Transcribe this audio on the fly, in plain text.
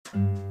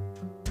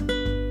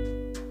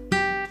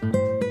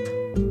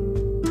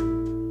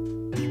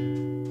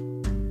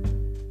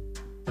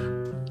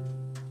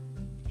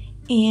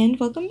And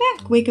welcome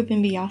back, Wake Up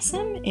and Be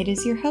Awesome. It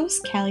is your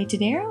host, Callie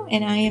Tadero,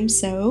 and I am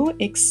so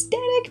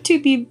ecstatic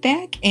to be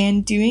back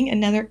and doing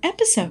another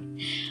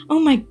episode. Oh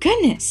my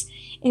goodness,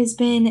 it has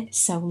been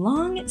so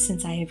long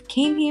since I have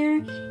came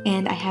here,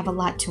 and I have a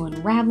lot to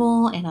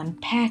unravel and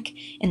unpack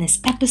in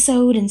this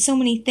episode, and so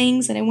many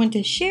things that I want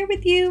to share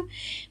with you.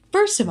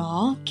 First of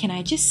all, can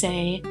I just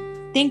say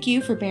thank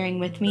you for bearing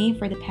with me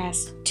for the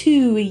past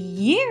 2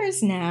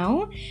 years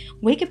now.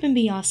 Wake Up and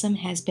Be Awesome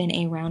has been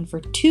around for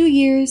 2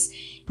 years.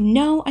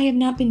 No, I have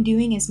not been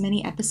doing as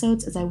many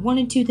episodes as I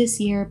wanted to this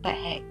year, but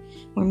hey,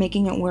 we're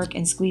making it work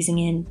and squeezing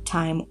in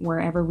time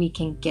wherever we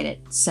can get it.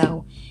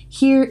 So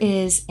here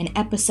is an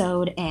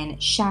episode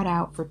and shout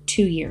out for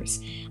 2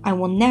 years. I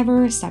will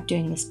never stop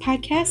doing this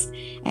podcast.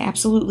 I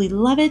absolutely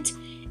love it.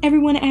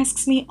 Everyone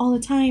asks me all the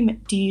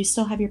time, do you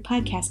still have your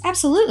podcast?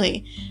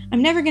 Absolutely.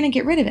 I'm never going to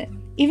get rid of it.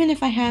 Even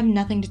if I have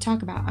nothing to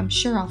talk about, I'm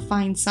sure I'll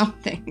find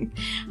something.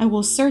 I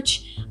will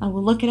search, I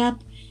will look it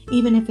up,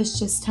 even if it's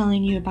just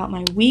telling you about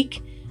my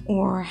week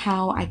or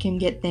how I can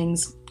get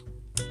things,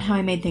 how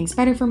I made things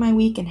better for my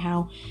week and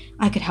how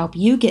I could help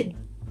you get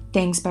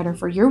things better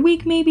for your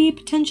week maybe,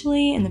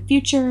 potentially, in the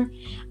future.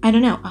 I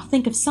don't know. I'll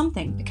think of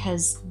something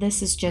because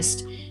this is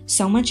just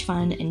so much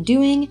fun and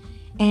doing.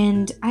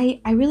 And I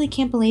really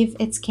can't believe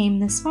it's came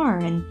this far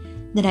and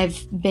that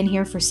I've been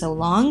here for so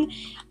long.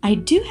 I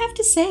do have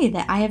to say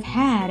that I have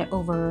had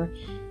over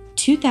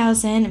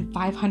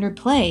 2,500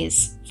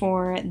 plays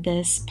for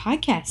this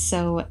podcast.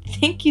 So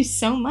thank you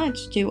so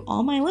much to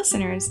all my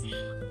listeners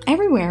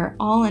everywhere,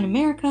 all in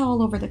America,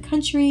 all over the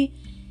country,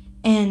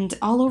 and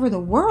all over the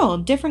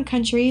world, different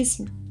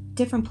countries,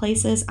 different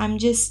places. I'm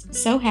just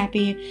so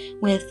happy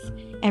with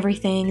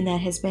everything that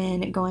has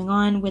been going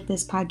on with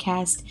this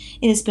podcast.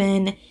 It has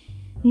been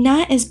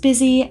not as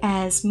busy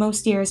as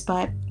most years,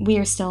 but we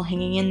are still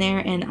hanging in there,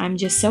 and I'm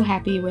just so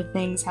happy with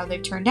things, how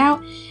they've turned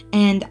out,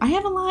 and I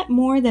have a lot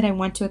more that I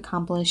want to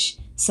accomplish,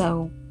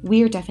 so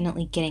we are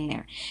definitely getting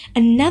there.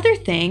 Another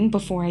thing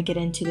before I get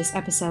into this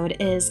episode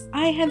is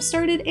I have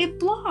started a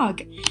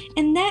blog,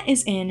 and that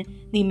is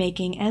in the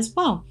making as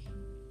well.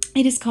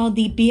 It is called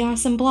the Be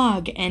Awesome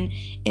blog, and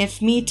if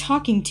me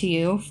talking to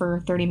you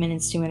for 30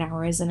 minutes to an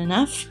hour isn't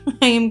enough,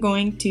 I am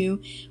going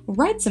to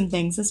write some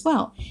things as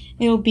well.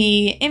 It'll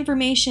be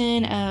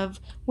information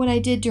of what I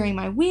did during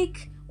my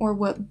week, or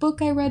what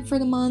book I read for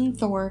the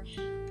month, or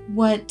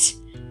what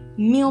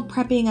meal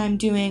prepping I'm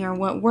doing, or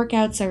what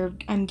workouts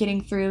I'm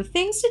getting through,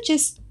 things to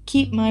just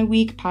keep my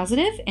week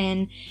positive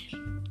and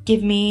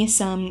give me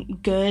some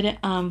good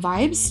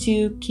vibes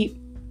to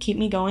keep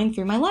me going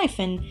through my life.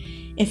 And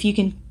if you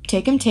can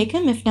take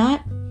them. If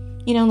not,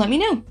 let me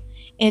know.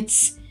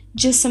 It's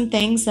just some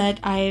things that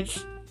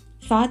I've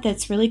thought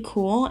that's really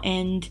cool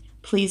and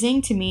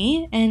pleasing to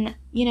me. And,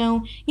 you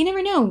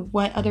never know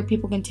what other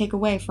people can take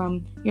away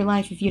from your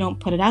life if you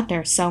don't put it out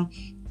there. So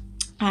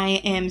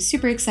I am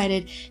super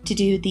excited to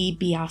do the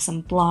Be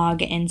Awesome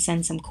blog and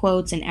send some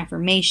quotes and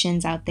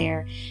affirmations out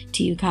there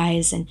to you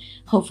guys. And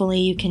hopefully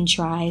you can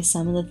try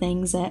some of the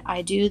things that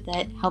I do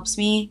that helps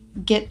me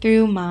get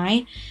through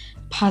my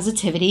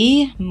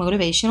positivity,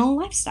 motivational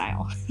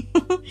lifestyle.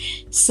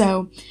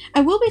 So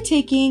I will be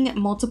taking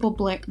multiple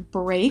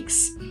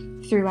breaks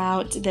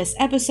throughout this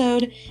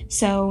episode.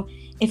 So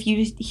if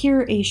you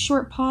hear a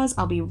short pause,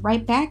 I'll be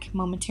right back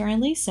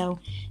momentarily. So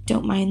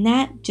don't mind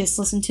that. Just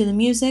listen to the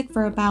music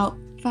for about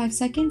 5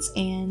 seconds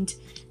and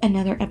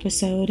another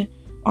episode,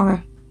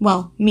 or,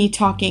 well, me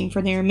talking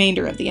for the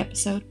remainder of the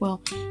episode will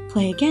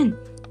play again.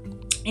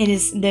 It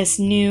is this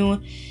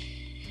new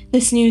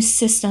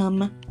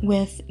system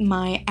with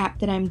my app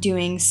that I'm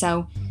doing,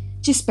 so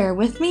just bear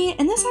with me.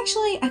 And this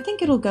actually, I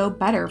think it'll go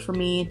better for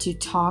me to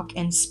talk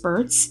in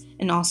spurts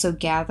and also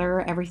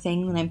gather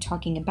everything that I'm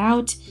talking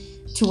about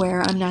to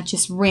where I'm not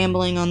just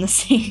rambling on the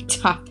same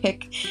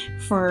topic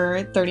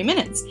for 30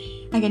 minutes.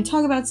 I can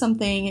talk about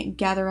something,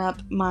 gather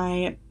up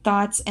my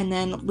thoughts, and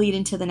then lead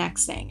into the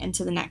next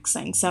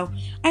thing, So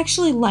I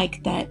actually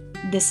like that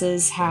this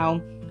is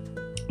how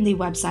the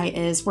website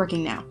is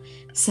working now.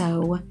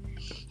 So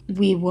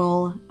we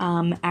will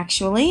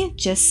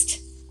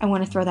I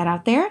want to throw that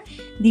out there.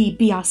 The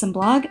Be Awesome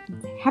blog.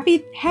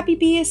 Happy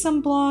Be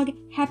Awesome blog.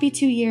 Happy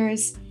 2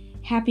 years.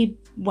 Happy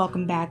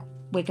welcome back,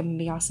 Wake Up and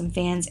Be Awesome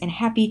fans. And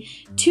happy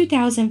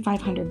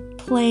 2,500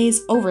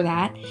 plays over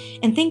that.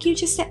 And thank you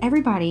just to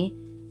everybody.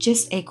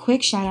 Just a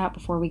quick shout out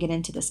before we get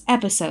into this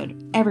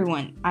episode.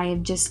 Everyone, I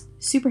am just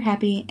super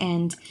happy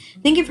and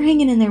thank you for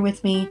hanging in there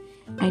with me.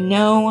 I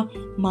know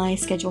my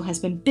schedule has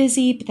been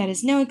busy, but that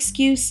is no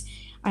excuse.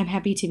 I'm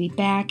happy to be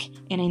back,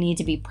 and I need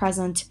to be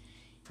present.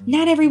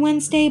 Not every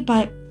Wednesday,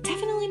 but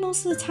definitely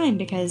most of the time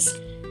because,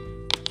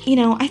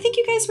 I think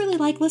you guys really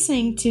like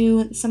listening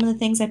to some of the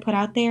things I put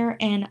out there,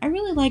 and I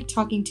really like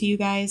talking to you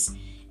guys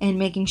and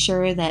making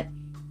sure that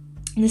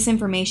this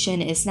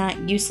information is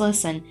not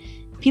useless and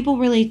people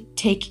really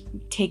take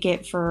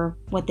it for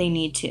what they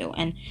need to.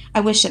 And I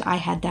wish that I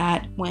had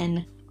that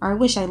I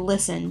wish I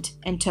listened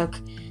and took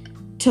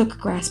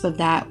grasp of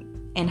that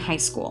in high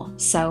school.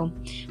 So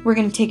we're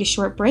going to take a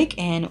short break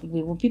and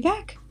we will be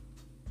back.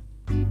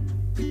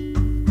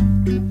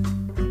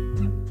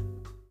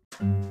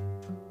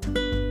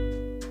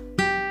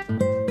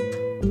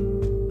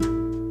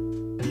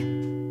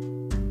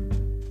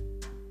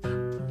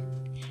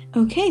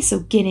 Okay, so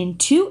get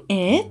into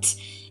it.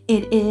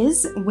 It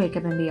is Wake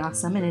Up and Be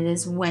Awesome, and it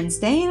is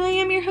Wednesday, and I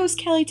am your host,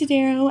 Kelly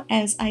Tadero,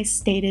 as I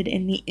stated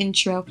in the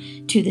intro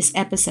to this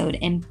episode.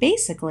 And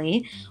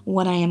basically,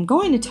 what I am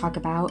going to talk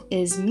about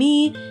is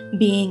me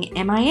being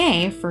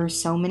MIA for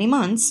so many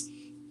months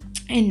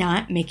and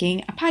not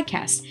making a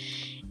podcast.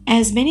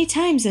 As many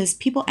times as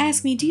people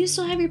ask me, do you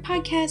still have your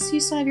podcast? Do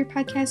you still have your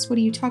podcast? What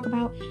do you talk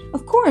about?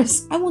 Of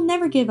course, I will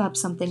never give up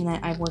something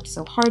that I've worked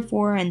so hard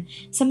for and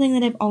something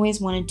that I've always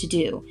wanted to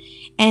do.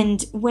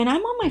 And when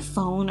I'm on my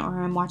phone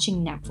or I'm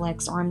watching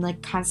Netflix or I'm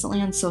like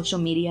constantly on social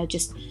media,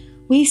 just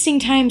wasting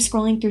time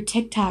scrolling through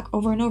TikTok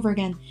over and over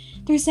again,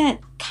 there's that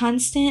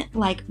constant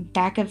like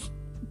back of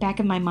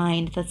my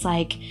mind that's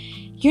like,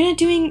 you're not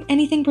doing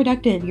anything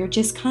productive. You're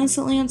just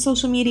constantly on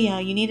social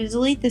media. You need to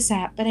delete this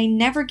app. But I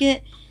never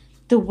get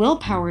the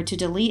willpower to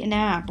delete an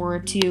app or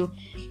to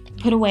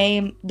put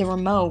away the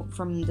remote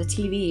from the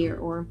TV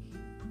or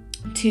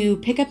to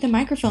pick up the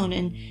microphone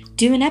and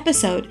do an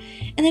episode.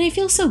 And then I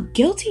feel so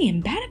guilty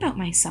and bad about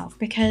myself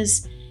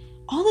because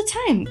all the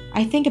time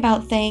I think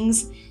about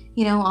things,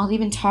 I'll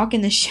even talk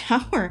in the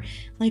shower.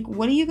 Like,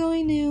 what are you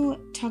going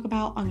to talk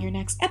about on your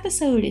next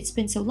episode? It's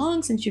been so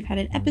long since you've had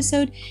an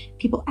episode.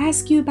 People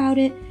ask you about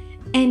it.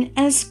 And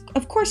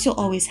of course, you'll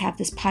always have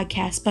this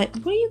podcast, but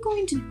what are you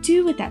going to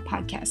do with that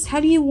podcast? How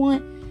do you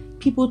want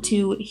people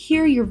to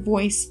hear your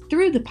voice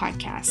through the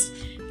podcast?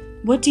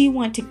 What do you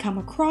want to come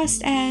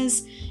across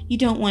as? You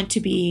don't want to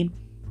be,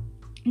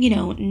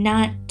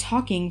 not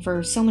talking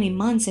for so many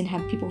months and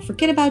have people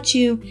forget about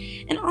you.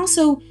 And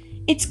also,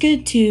 it's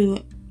good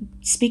to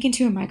speak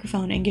into a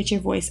microphone and get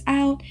your voice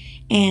out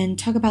and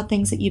talk about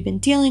things that you've been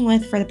dealing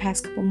with for the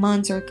past couple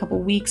months or a couple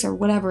weeks or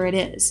whatever it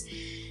is.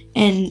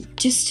 And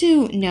just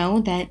to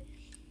know that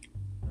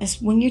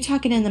when you're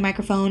talking in the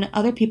microphone,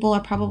 other people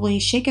are probably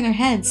shaking their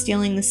heads,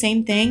 dealing the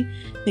same thing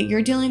that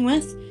you're dealing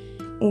with,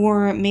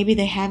 or maybe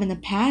they have in the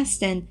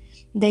past and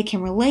they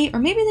can relate, or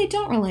maybe they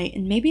don't relate,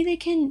 and maybe they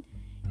can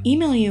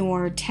email you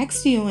or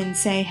text you and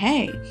say,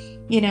 hey,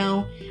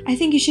 I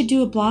think you should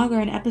do a blog or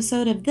an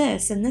episode of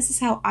this, and this is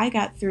how I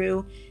got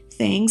through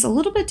things a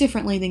little bit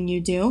differently than you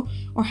do,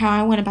 or how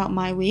I went about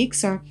my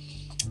weeks, or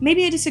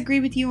maybe I disagree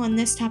with you on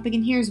this topic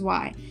and here's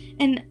why.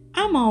 And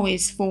I'm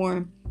always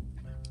for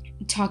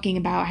talking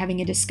about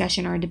having a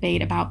discussion or a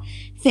debate about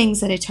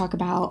things that I talk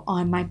about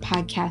on my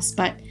podcast.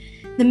 But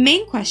the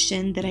main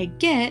question that I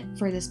get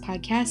for this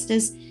podcast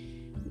is,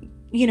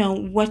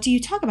 what do you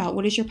talk about?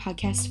 What is your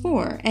podcast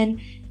for? And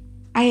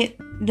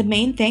the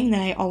main thing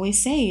that I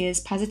always say is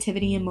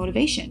positivity and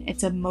motivation.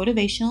 It's a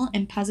motivational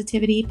and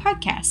positivity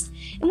podcast.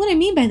 And what I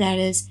mean by that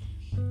is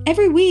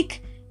every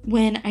week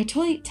when I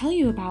tell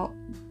you about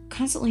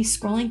constantly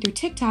scrolling through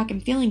TikTok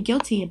and feeling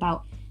guilty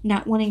about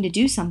not wanting to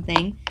do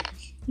something,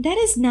 that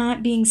is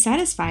not being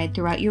satisfied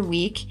throughout your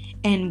week,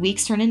 and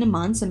weeks turn into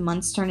months and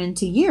months turn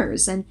into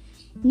years, and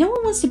no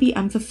one wants to be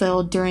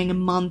unfulfilled during a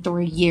month or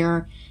a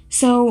year.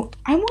 So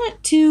I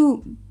want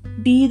to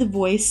be the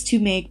voice to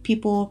make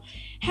people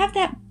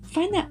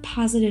find that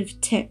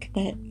positive tick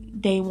that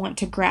they want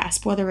to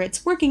grasp, whether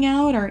it's working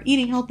out or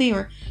eating healthy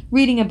or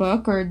reading a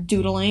book or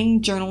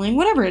doodling, journaling,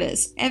 whatever it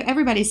is.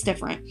 Everybody's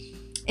different.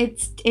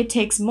 It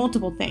takes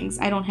multiple things.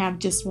 I don't have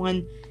just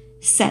one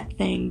set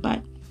thing,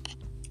 but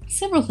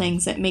several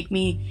things that make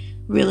me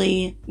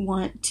really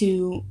want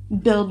to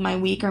build my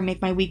week or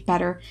make my week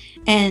better.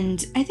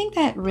 And I think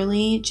that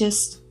really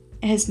just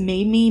has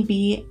made me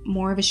be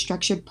more of a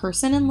structured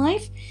person in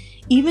life.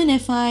 Even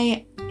if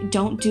I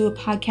don't do a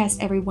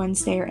podcast every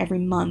Wednesday or every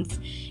month,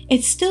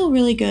 it's still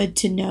really good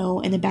to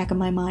know in the back of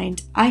my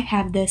mind, I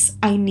have this,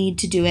 I need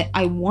to do it,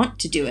 I want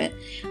to do it,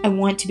 I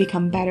want to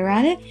become better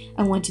at it,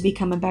 I want to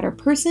become a better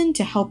person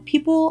to help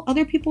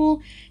other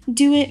people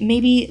do it.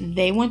 Maybe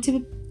they want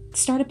to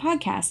start a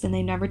podcast and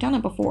they've never done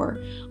it before,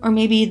 or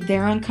maybe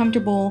they're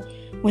uncomfortable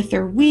with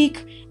their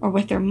week or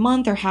with their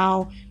month or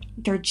how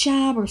their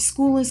job or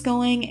school is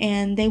going,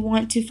 and they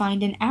want to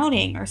find an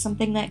outing or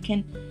something that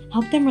can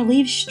help them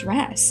relieve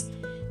stress.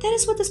 That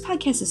is what this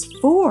podcast is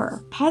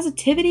for.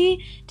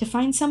 Positivity, to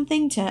find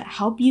something to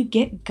help you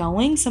get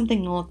going,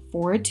 something to look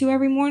forward to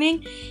every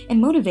morning, and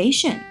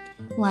motivation,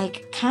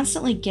 like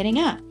constantly getting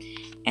up.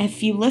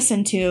 If you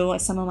listen to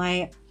some of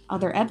my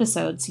other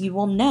episodes, you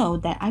will know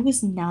that I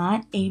was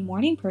not a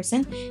morning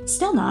person,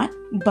 still not,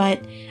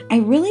 but I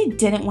really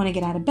didn't want to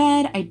get out of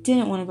bed. I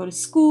didn't want to go to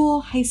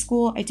school, high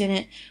school. I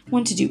didn't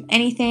want to do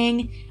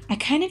anything. I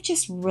kind of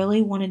just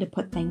really wanted to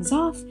put things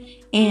off,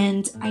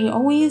 and I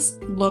always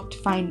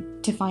looked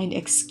to find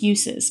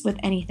excuses with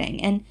anything,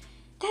 and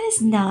that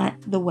is not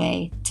the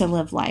way to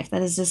live life.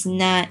 That is just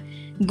not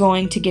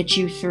going to get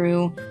you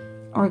through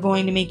or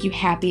going to make you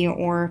happy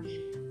or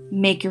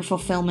make your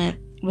fulfillment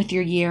with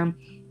your year.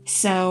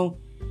 So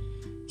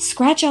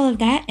scratch all of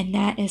that, and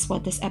that is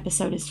what this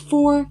episode is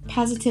for: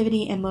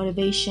 positivity and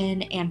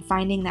motivation, and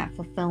finding that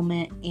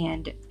fulfillment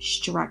and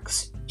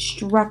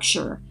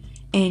structure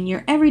in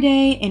your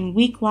everyday and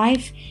week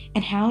life,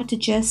 and how to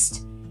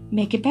just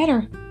make it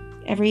better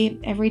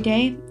every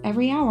day,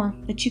 every hour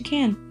that you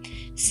can.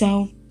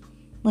 So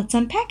let's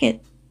unpack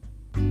it.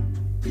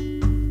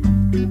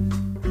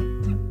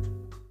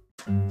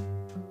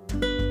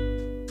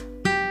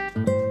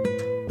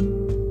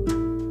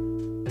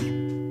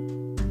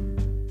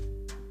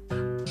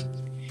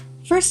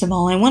 First of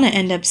all, I want to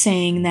end up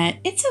saying that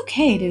it's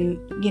okay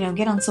to,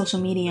 get on social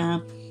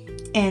media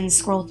and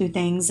scroll through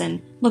things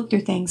and look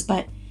through things,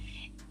 but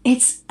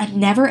it's a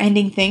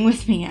never-ending thing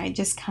with me. I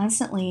just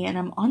constantly, and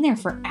I'm on there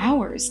for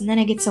hours, and then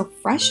I get so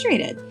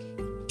frustrated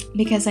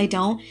because I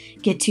don't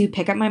get to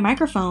pick up my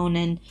microphone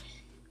and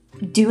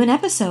do an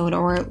episode,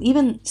 or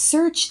even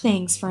search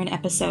things for an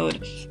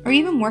episode, or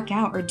even work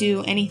out or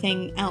do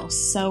anything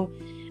else. So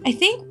I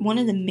think one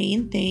of the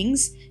main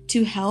things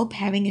to help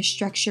having a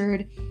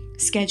structured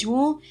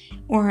schedule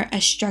or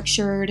a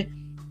structured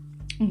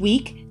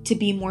week to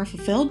be more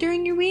fulfilled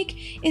during your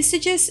week is to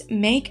just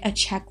make a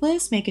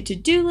checklist, make a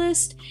to-do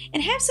list,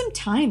 and have some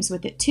times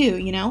with it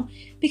too,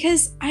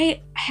 because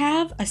I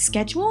have a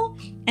schedule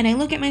and I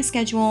look at my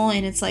schedule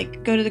and it's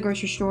like, go to the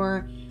grocery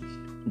store,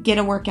 get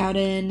a workout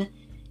in,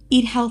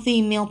 eat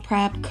healthy, meal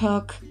prep,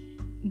 cook,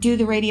 do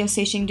the radio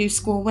station, do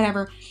school,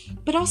 whatever,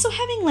 but also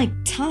having like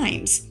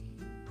times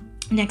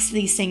next to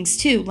these things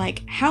too.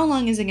 Like, how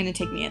long is it going to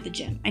take me at the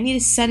gym? I need to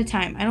set a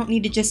time. I don't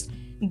need to just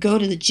go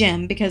to the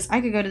gym, because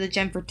I could go to the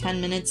gym for 10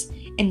 minutes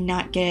and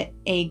not get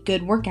a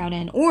good workout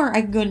in, or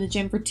I could go to the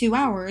gym for 2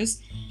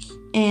 hours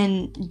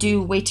and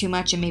do way too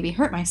much and maybe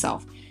hurt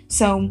myself.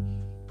 So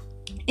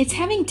it's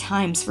having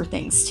times for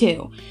things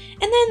too.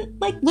 And then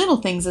like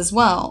little things as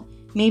well.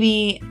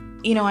 Maybe,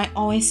 I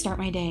always start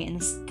my day, and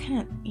this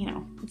kind of,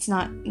 it's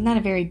not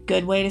a very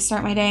good way to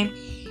start my day,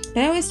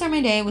 but I always start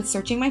my day with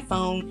searching my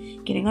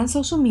phone, getting on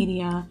social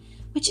media,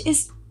 which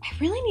is, I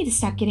really need to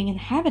stop getting in the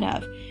habit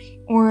of.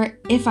 Or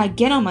if I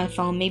get on my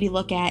phone, maybe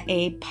look at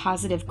a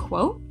positive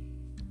quote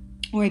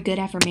or a good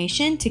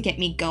affirmation to get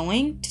me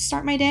going to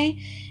start my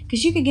day.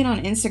 Because you could get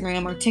on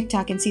Instagram or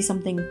TikTok and see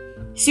something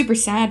super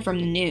sad from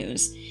the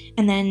news,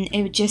 and then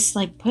it would just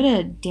like put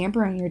a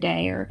damper on your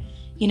day, or,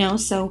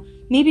 so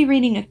maybe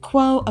reading a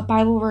quote, a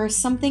Bible verse,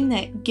 something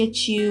that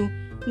gets you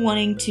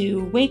wanting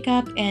to wake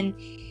up. And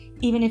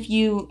even if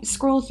you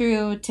scroll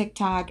through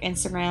TikTok,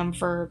 Instagram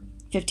for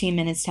 15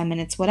 minutes, 10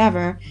 minutes,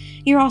 whatever,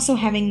 you're also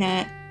having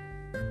that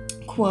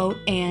quote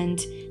and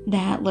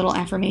that little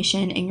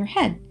affirmation in your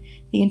head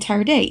the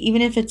entire day.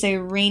 Even if it's a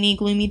rainy,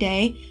 gloomy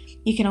day,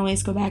 you can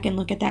always go back and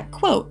look at that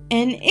quote.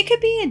 And it could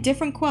be a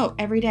different quote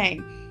every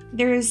day.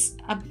 There's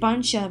a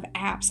bunch of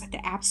apps at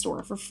the App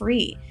Store for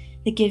free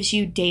that gives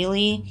you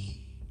daily,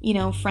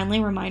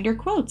 friendly reminder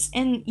quotes.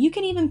 And you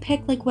can even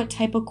pick like what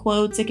type of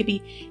quotes. It could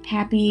be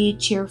happy,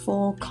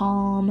 cheerful,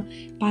 calm,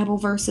 Bible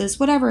verses,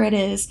 whatever it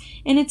is.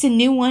 And it's a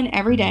new one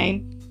every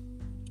day.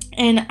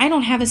 And I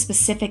don't have a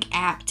specific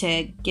app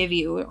to give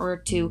you or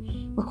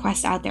to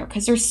request out there,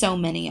 because there's so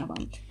many of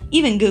them.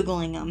 Even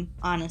Googling them,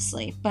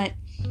 honestly. But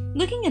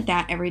looking at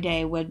that every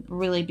day would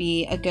really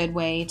be a good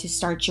way to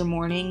start your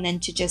morning than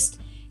to just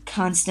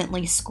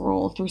constantly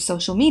scroll through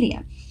social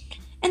media.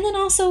 And then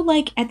also,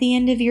 like, at the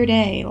end of your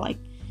day, like,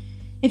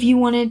 if you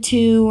wanted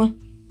to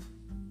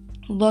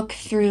look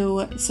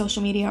through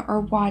social media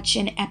or watch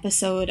an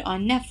episode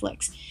on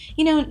Netflix,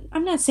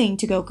 I'm not saying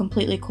to go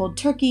completely cold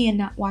turkey and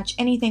not watch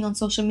anything on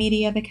social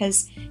media,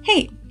 because,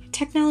 hey,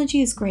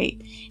 technology is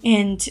great.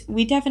 And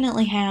we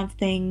definitely have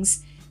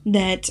things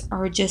that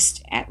are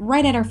just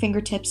right at our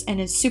fingertips,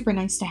 and it's super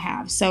nice to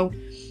have. So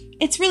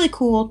it's really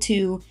cool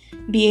to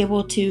be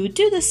able to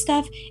do this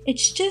stuff.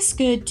 It's just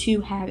good to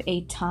have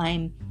a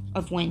time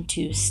of when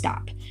to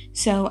stop.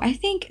 So I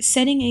think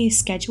setting a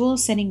schedule,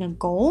 setting a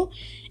goal,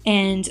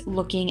 and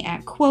looking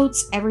at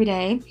quotes every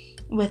day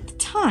with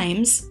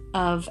times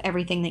of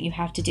everything that you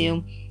have to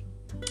do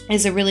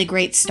is a really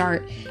great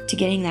start to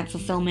getting that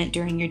fulfillment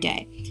during your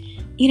day.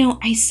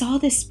 I saw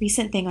this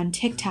recent thing on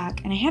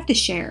TikTok, and I have to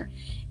share,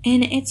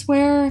 and it's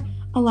where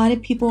a lot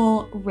of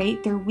people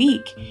rate their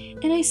week.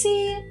 And I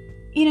see,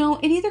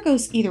 it either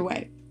goes either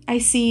way. I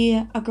see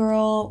a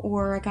girl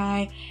or a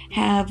guy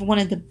have one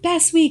of the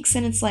best weeks,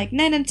 and it's like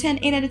 9 out of 10,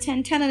 8 out of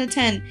 10, 10 out of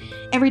 10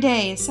 every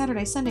day,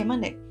 Saturday, Sunday,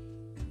 Monday.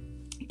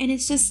 And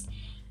it's just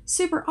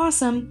super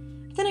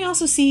awesome. But then I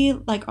also see,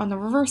 like, on the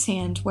reverse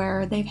hand,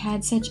 where they've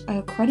had such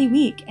a cruddy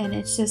week, and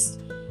it's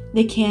just,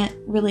 they can't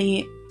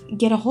really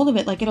get a hold of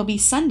it. Like, it'll be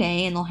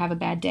Sunday and they'll have a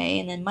bad day,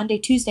 and then Monday,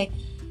 Tuesday.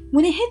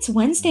 When it hits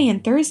Wednesday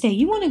and Thursday,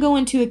 you want to go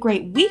into a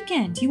great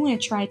weekend. You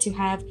want to try to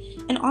have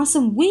an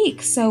awesome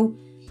week. So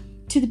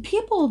to the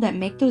people that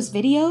make those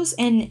videos,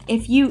 and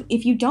if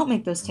you don't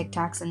make those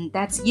TikToks, and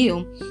that's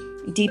you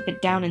deep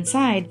it down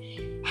inside,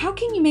 how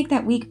can you make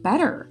that week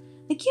better?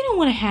 Like, you don't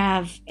want to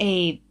have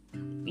a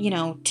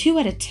 2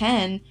 out of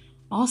 10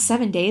 all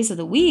 7 days of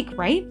the week,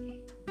 right?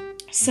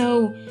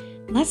 So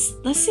let's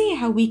see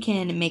how we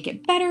can make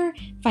it better,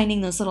 finding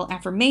those little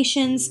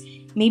affirmations,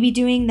 maybe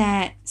doing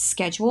that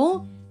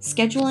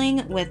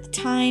scheduling with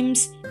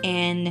times,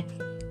 and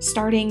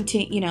starting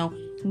to,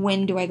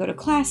 when do I go to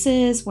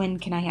classes, when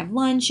can I have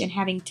lunch, and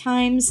having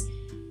times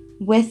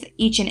with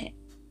each and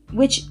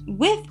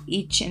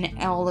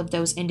all of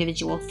those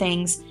individual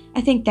things.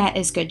 I think that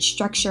is good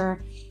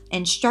structure,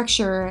 and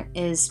structure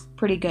is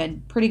pretty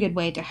good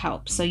way to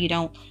help, so you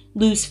don't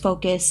lose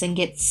focus and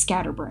get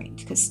scatterbrained,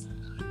 because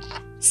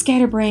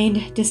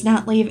scatterbrained does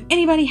not leave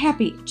anybody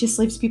happy, it just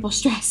leaves people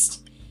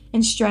stressed,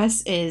 and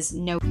stress is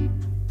no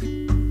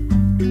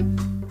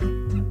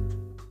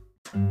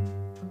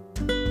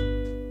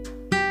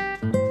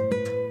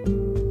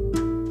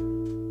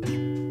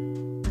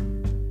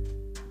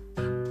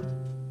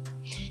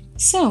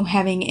So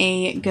having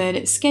a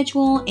good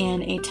schedule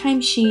and a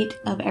timesheet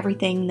of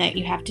everything that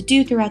you have to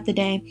do throughout the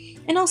day,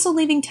 and also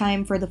leaving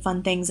time for the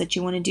fun things that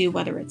you want to do,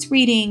 whether it's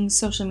reading,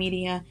 social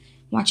media,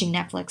 watching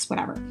Netflix,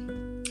 whatever.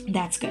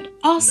 That's good.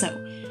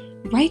 Also,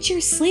 write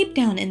your sleep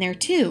down in there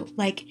too.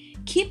 Like,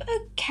 keep a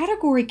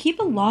category, keep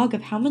a log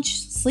of how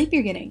much sleep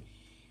you're getting.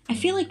 I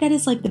feel like that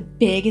is like the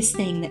biggest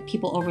thing that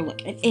people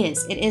overlook. It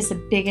is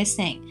the biggest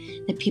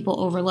thing that people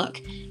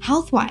overlook.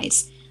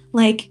 Health-wise,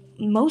 like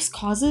most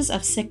causes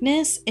of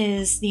sickness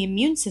is the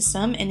immune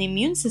system, and the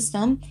immune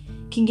system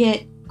can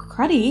get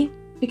cruddy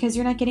because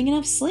you're not getting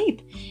enough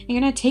sleep and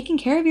you're not taking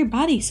care of your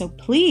body. So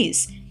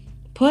please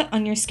put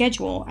on your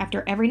schedule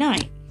after every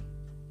night,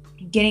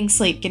 getting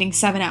sleep, getting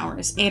 7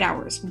 hours, 8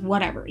 hours,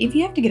 whatever. If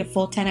you have to get a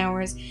full 10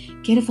 hours,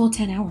 get a full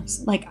 10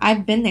 hours. Like,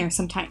 I've been there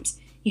sometimes.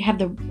 You have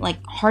the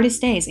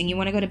hardest days and you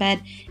want to go to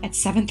bed at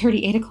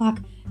 7:30, 8 o'clock,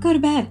 go to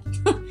bed.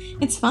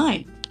 It's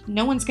fine.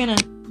 No one's going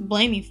to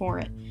blame you for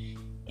it.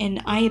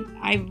 And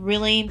I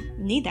really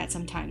need that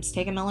sometimes.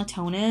 Take a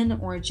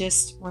melatonin or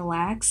just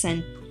relax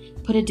and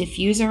put a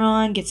diffuser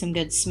on, get some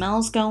good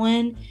smells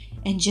going,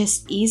 and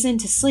just ease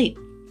into sleep.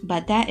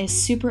 But that is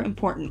super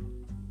important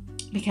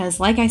because,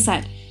 like I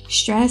said,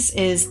 stress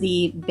is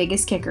the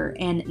biggest kicker,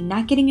 and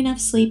not getting enough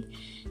sleep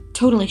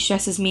totally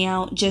stresses me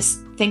out just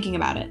thinking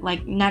about it.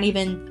 Like, not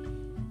even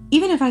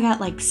if I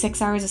got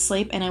 6 hours of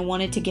sleep and I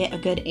wanted to get a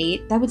good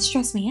 8, that would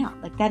stress me out.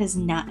 Like, that is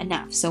not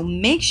enough. So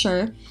make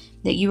sure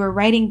that you are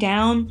writing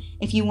down,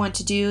 if you want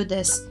to do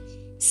this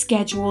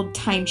scheduled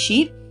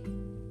timesheet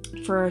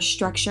for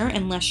structure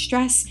and less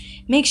stress,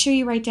 make sure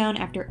you write down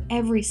after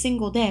every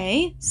single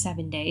day,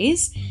 7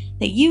 days,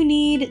 that you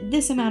need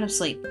this amount of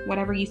sleep,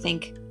 whatever you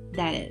think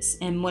that is,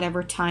 and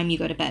whatever time you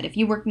go to bed. If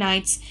you work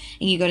nights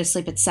and you go to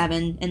sleep at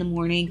 7 in the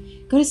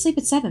morning, go to sleep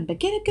at 7, but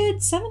get a good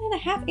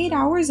 7.5, 8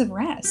 hours of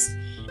rest.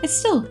 It's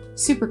still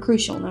super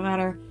crucial no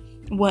matter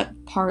what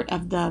part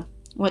of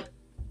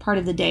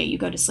the day you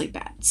go to sleep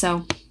at.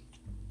 So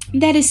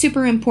that is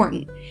super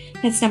important.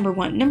 That's number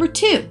 1. Number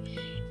 2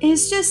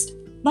 is just,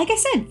 like I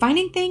said,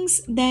 finding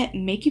things that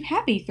make you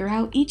happy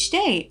throughout each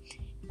day.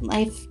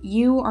 If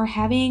you are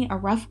having a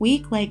rough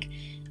week, like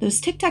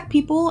those TikTok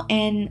people,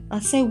 and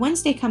let's say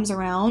Wednesday comes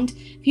around,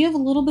 if you have a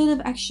little bit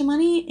of extra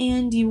money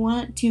and you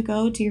want to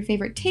go to your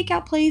favorite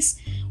takeout place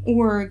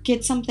or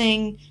get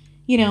something,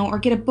 or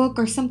get a book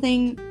or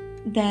something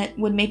that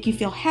would make you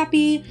feel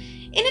happy,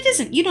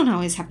 and you don't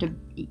always have to,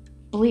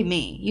 believe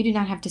me, you do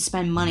not have to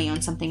spend money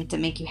on something to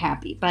make you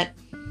happy, but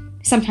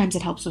sometimes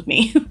it helps with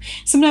me.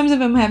 Sometimes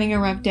if I'm having a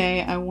rough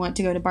day, I want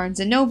to go to Barnes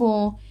 &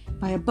 Noble,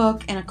 buy a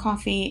book and a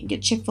coffee,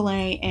 get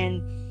Chick-fil-A,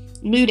 and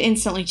mood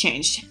instantly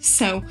changed.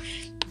 So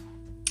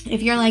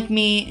if you're like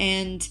me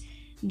and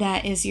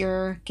that is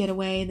your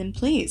getaway, then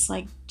please,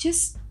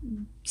 just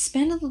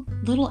spend a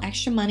little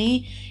extra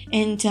money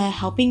into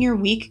helping your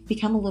week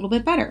become a little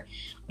bit better.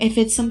 If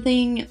it's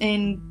something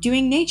in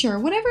doing nature,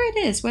 whatever it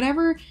is,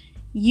 whatever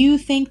you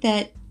think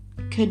that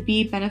could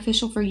be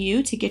beneficial for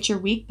you to get your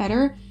week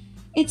better,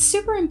 it's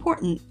super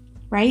important,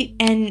 right?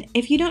 And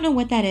if you don't know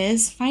what that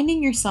is,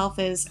 finding yourself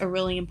is a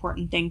really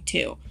important thing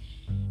too.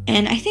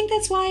 And I think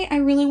that's why I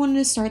really wanted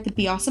to start the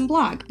Be Awesome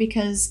blog,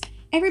 because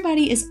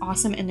everybody is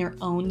awesome in their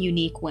own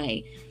unique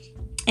way.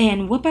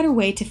 And what better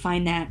way to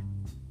find that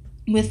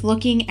with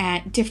looking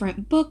at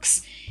different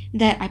books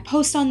that I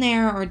post on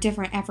there, or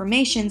different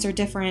affirmations, or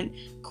different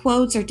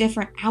quotes, or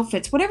different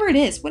outfits, whatever it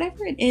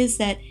is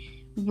that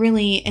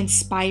really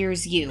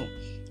inspires you.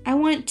 I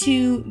want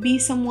to be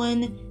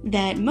someone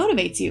that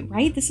motivates you,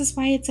 right? This is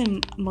why it's a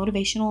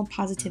motivational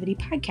positivity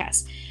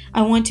podcast.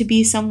 I want to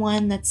be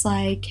someone that's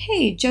like,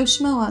 hey, Joe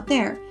Schmo out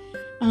there,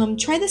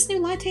 try this new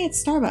latte at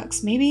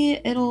Starbucks.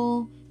 Maybe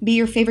it'll be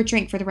your favorite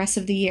drink for the rest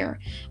of the year.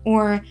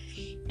 Or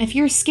if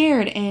you're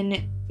scared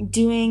and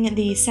doing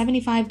the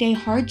 75-day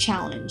hard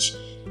challenge,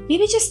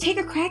 maybe just take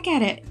a crack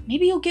at it.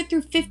 Maybe you'll get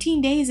through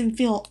 15 days and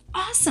feel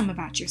awesome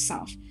about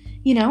yourself,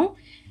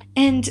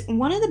 And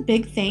one of the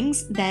big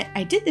things that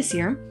I did this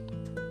year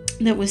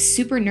that was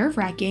super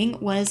nerve-wracking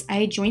was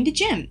I joined a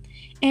gym.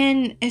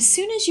 And as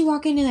soon as you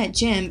walk into that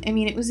gym,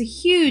 it was a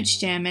huge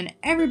gym and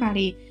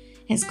everybody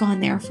has gone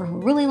there for a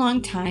really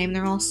long time.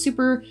 They're all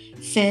super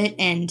fit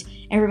and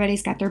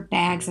everybody's got their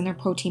bags and their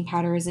protein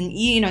powders, and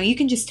you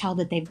can just tell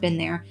that they've been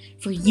there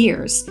for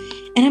years.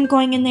 And I'm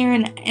going in there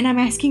and I'm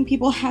asking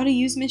people how to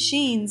use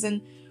machines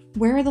and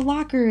where are the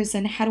lockers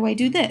and how do I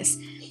do this?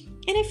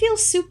 And I feel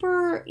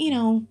super,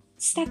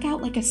 stuck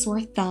out like a sore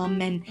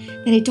thumb and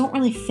that I don't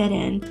really fit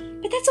in.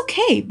 But that's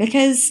okay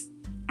because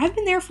I've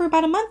been there for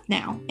about a month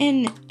now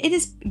and it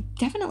has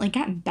definitely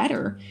gotten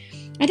better.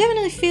 I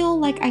definitely feel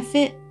like I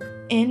fit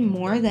in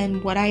more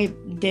than what I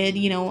did,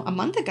 a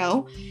month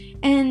ago.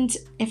 And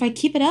if I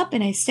keep it up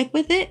and I stick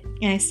with it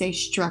and I stay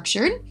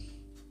structured,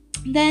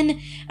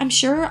 then I'm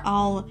sure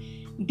I'll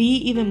be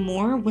even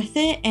more with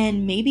it,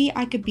 and maybe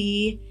I could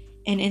be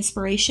an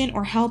inspiration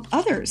or help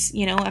others.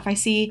 If I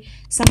see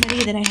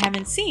somebody that I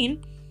haven't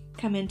seen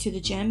come into the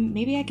gym,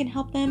 maybe I can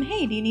help them.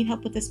 Hey, do you need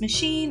help with this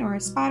machine or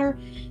a spotter?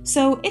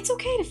 So it's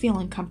okay to feel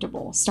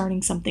uncomfortable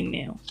starting something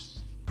new.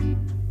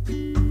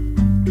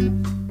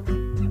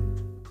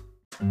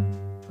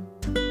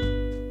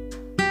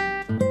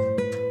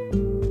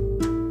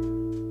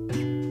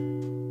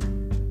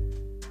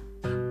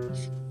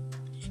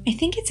 I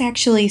think it's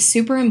actually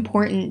super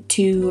important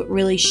to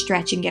really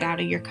stretch and get out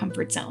of your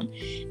comfort zone,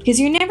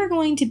 because you're never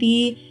going to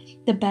be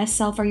the best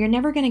self, or you're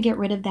never going to get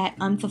rid of that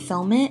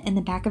unfulfillment in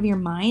the back of your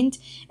mind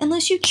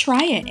unless you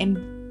try it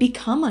and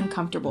become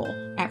uncomfortable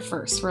at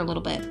first for a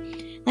little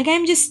bit. Like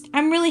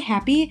I'm really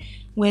happy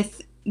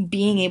with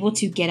being able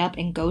to get up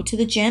and go to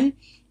the gym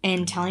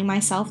and telling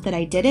myself that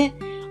I did it.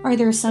 Are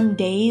there some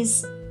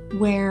days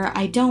where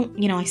I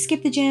don't, I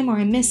skip the gym or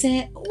I miss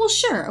it? Well,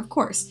 sure, of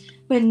course.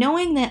 But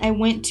knowing that I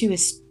went to a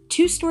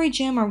 2-story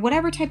gym or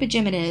whatever type of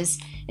gym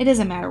it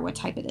doesn't matter what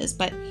type it is,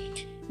 but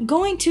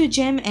going to a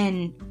gym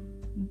and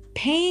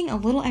paying a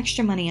little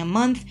extra money a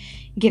month,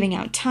 giving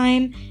out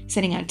time,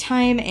 setting out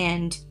time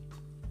and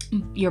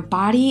your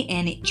body,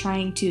 and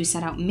trying to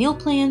set out meal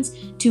plans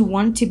to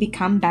want to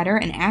become better,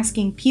 and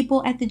asking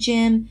people at the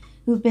gym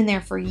who've been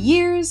there for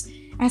years,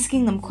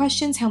 asking them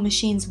questions how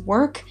machines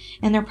work,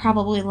 and they're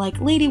probably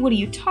like, "Lady, what are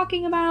you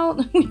talking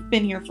about? We've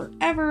been here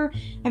forever.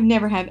 I've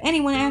never had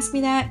anyone ask me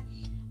that."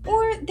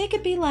 Or they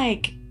could be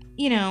like,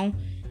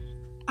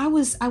 I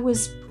was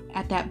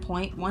at that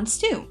point once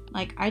too.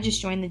 Like, I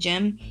just joined the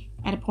gym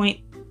at a point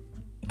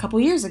a couple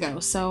years ago,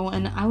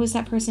 and I was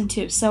that person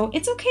too. So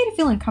it's okay to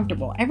feel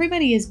uncomfortable.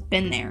 Everybody has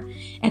been there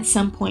at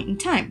some point in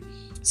time.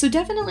 So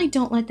definitely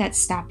don't let that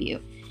stop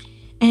you.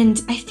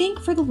 And I think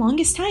for the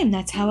longest time,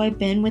 that's how I've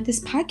been with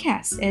this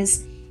podcast.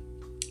 Is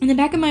in the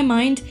back of my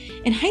mind,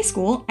 in high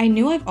school, I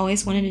knew I've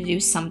always wanted to do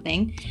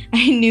something.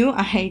 I knew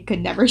I could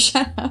never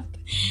shut up.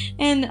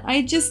 And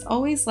I just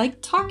always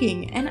liked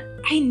talking. And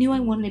I knew I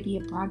wanted to be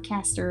a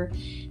broadcaster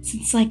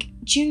since like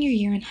junior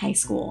year in high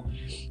school.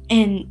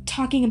 And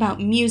talking about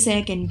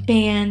music and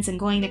bands and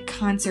going to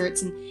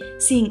concerts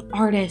and seeing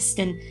artists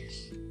and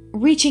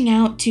reaching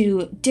out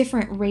to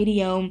different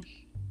radio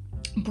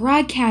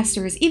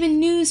broadcasters, even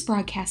news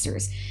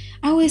broadcasters.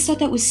 I always thought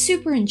that was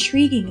super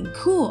intriguing and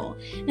cool.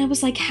 And I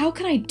was like, how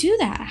could I do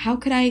that? How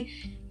could I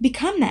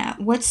become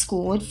that? What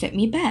school would fit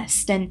me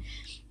best? And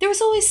there was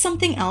always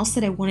something else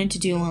that I wanted to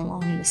do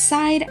along the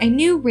side. I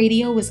knew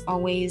radio was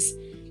always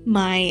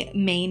my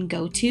main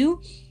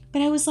go-to,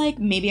 but I was like,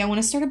 maybe I want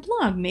to start a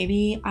blog.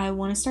 Maybe I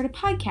want to start a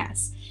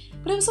podcast.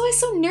 But I was always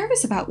so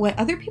nervous about what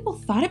other people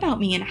thought about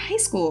me in high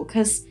school,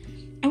 because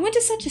I went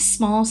to such a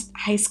small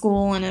high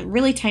school in a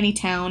really tiny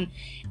town,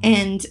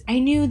 and I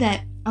knew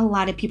that a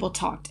lot of people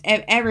talked.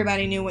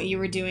 Everybody knew what you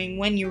were doing,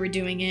 when you were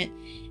doing it,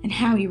 and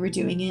how you were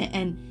doing it,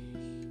 and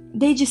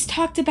they just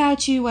talked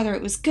about you, whether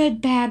it was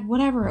good, bad,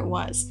 whatever it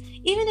was.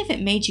 Even if it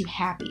made you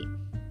happy,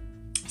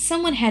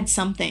 someone had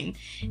something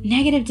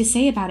negative to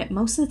say about it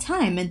most of the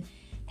time, and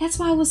that's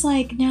why I was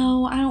like,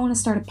 no, I don't want to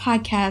start a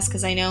podcast,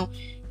 because I know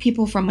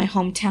people from my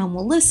hometown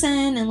will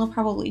listen, and they'll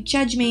probably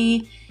judge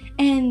me,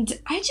 and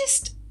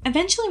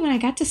eventually, when I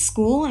got to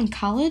school and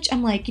college,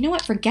 I'm like, you know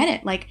what, forget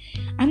it. Like,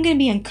 I'm going to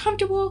be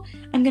uncomfortable.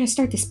 I'm going to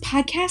start this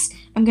podcast.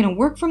 I'm going to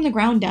work from the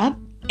ground up.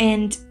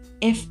 And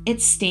if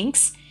it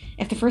stinks,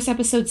 if the first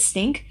episodes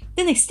stink,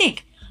 then they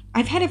stink.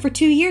 I've had it for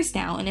 2 years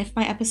now. And if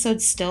my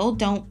episodes still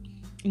don't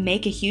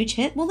make a huge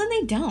hit, well, then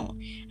they don't.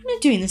 I'm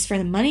not doing this for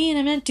the money, and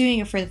I'm not doing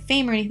it for the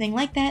fame or anything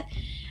like that.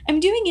 I'm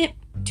doing it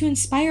to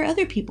inspire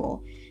other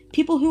people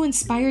who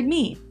inspired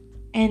me.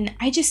 And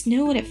I just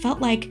knew what it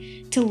felt like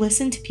to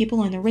listen to people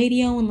on the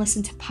radio and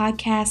listen to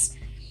podcasts,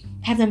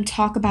 have them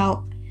talk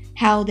about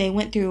how they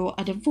went through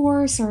a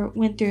divorce or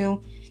went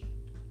through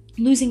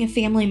losing a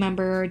family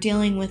member or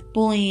dealing with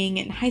bullying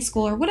in high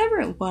school or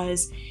whatever it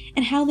was,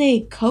 and how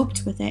they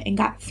coped with it and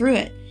got through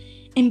it.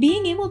 And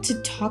being able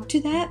to talk to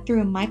that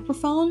through a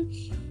microphone,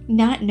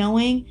 not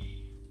knowing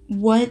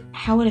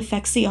how it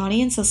affects the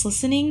audience that's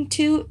listening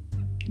to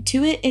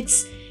it,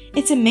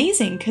 it's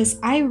amazing, because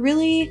I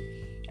really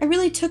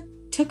took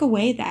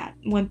away that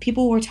when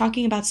people were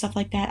talking about stuff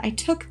like that. I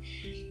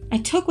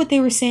took what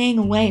they were saying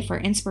away for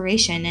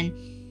inspiration, and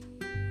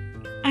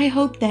I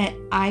hope that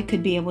I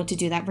could be able to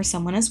do that for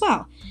someone as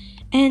well.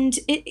 And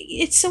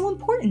it's so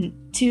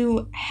important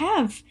to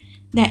have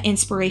that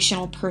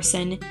inspirational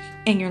person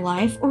in your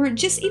life, or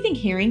just even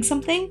hearing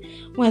something,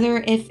 whether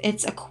if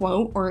it's a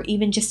quote or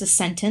even just a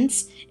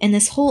sentence in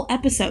this whole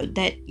episode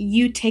that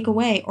you take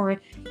away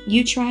or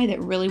you try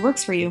that really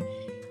works for you.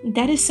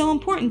 That is so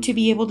important, to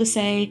be able to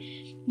say,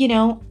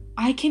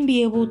 I can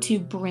be able to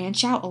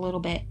branch out a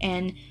little bit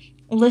and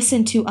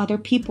listen to other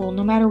people,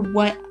 no matter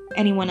what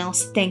anyone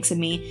else thinks of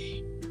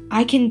me.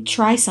 I can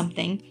try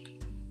something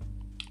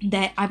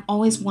that I've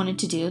always wanted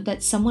to do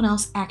that someone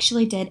else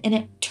actually did, and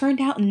it turned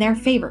out in their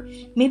favor.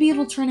 Maybe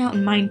it'll turn out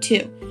in mine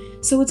too.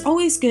 So it's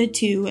always good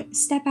to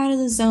step out of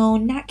the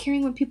zone, not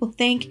caring what people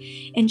think,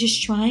 and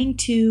just trying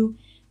to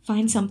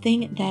find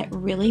something that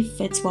really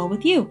fits well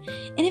with you.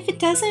 And if it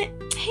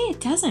doesn't, hey,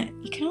 it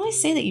doesn't. You can always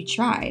say that you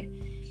tried.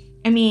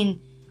 I mean,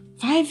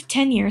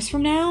 5-10 years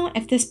from now,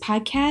 if this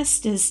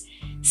podcast is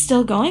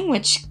still going,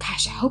 which,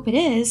 gosh, I hope it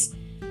is,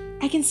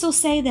 I can still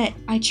say that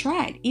I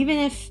tried. Even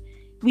if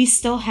we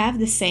still have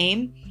the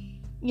same,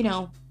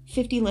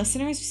 50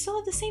 listeners, we still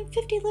have the same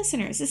 50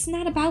 listeners. It's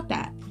not about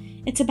that.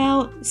 It's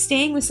about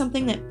staying with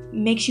something that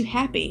makes you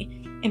happy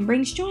and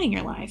brings joy in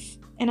your life.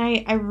 And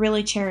I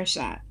really cherish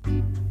that.